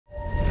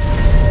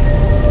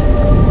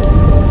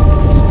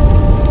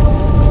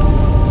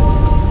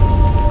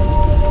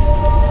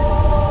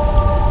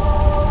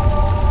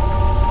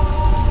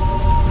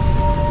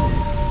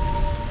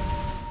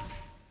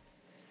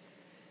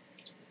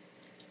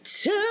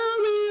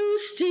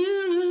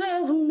still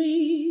love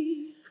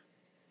me?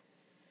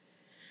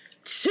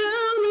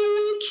 Tell me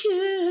we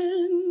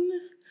can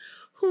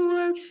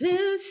work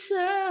this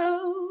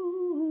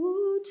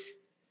out.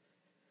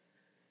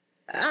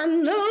 I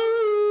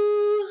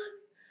know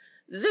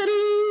that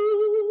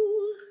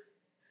you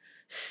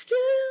still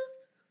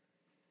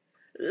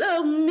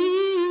love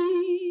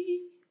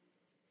me.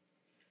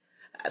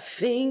 I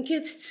think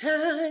it's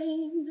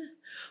time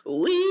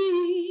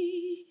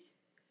we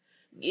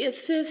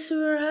get this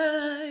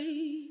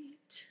right.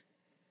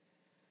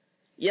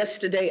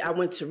 Yesterday I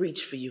went to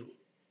reach for you,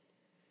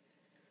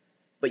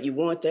 but you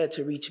weren't there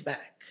to reach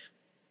back.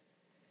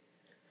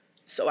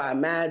 So I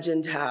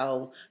imagined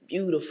how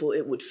beautiful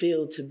it would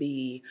feel to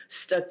be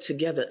stuck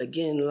together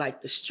again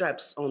like the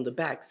straps on the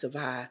backs of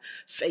our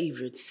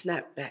favorite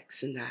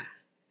snapbacks, and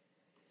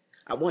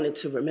I wanted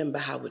to remember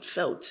how it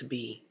felt to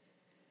be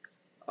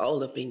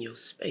all up in your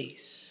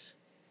space.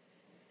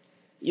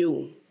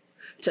 You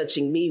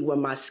touching me where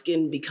my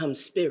skin becomes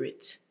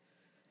spirit,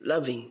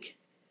 loving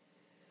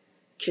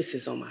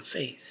kisses on my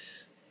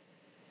face,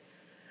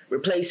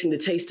 replacing the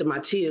taste of my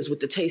tears with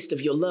the taste of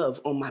your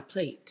love on my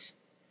plate.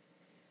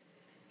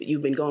 But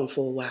you've been gone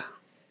for a while,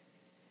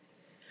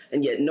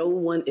 and yet no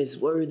one is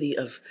worthy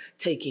of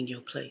taking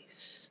your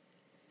place.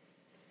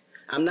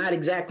 I'm not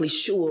exactly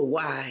sure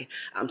why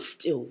I'm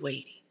still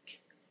waiting.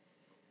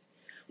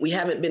 We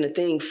haven't been a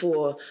thing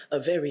for a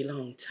very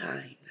long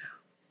time now.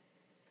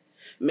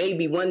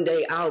 Maybe one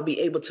day I'll be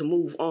able to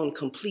move on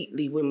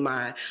completely when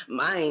my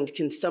mind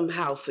can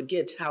somehow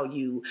forget how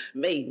you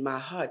made my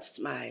heart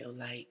smile,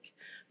 like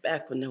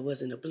back when there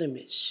wasn't a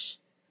blemish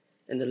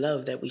in the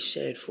love that we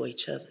shared for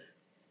each other.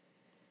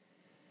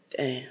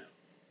 Damn,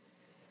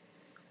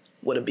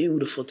 what a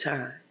beautiful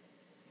time.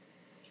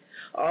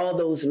 All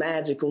those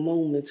magical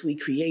moments we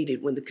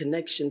created when the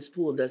connections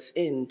pulled us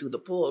in through the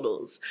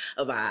portals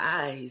of our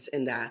eyes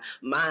and our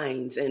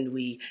minds, and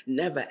we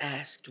never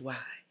asked why.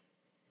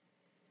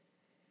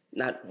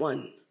 Not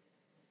one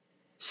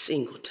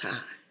single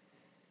time.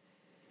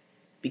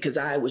 Because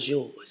I was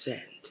yours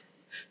and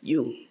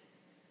you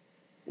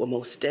were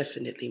most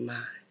definitely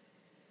mine.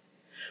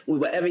 We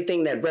were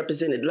everything that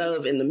represented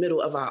love in the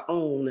middle of our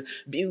own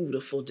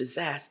beautiful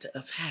disaster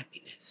of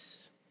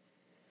happiness,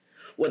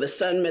 where the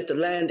sun met the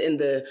land and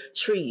the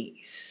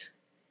trees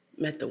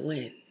met the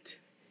wind.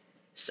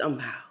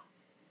 Somehow,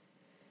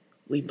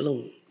 we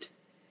bloomed.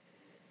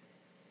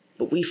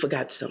 But we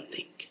forgot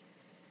something.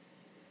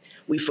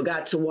 We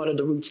forgot to water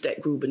the roots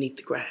that grew beneath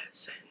the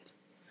grass, and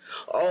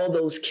all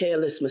those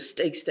careless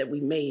mistakes that we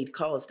made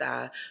caused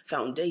our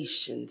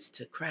foundations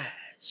to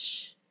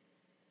crash.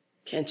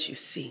 Can't you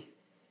see?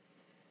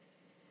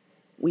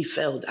 We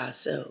failed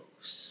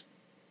ourselves.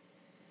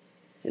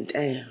 And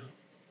damn,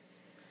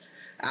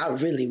 I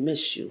really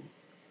miss you.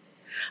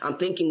 I'm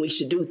thinking we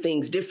should do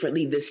things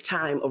differently this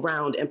time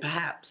around and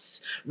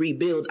perhaps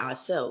rebuild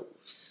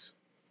ourselves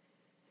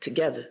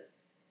together.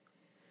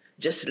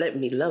 Just let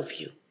me love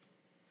you.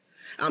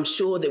 I'm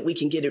sure that we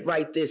can get it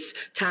right this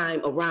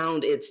time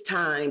around. It's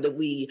time that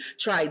we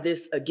try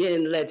this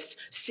again. Let's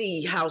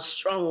see how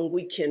strong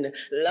we can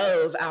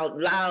love out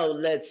loud.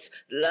 Let's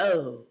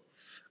love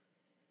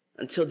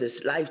until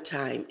this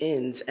lifetime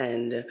ends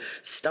and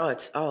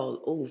starts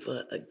all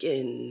over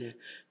again.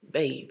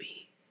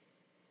 Baby,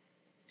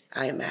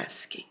 I am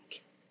asking,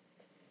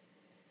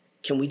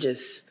 can we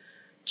just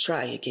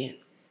try again?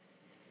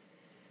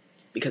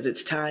 Because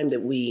it's time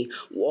that we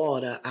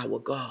water our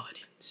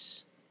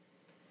gardens.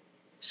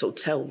 So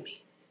tell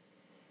me,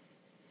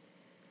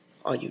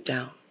 are you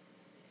down?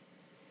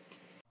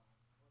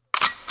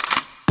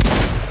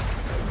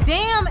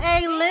 Damn,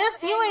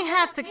 A-list, you ain't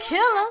have to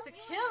kill him.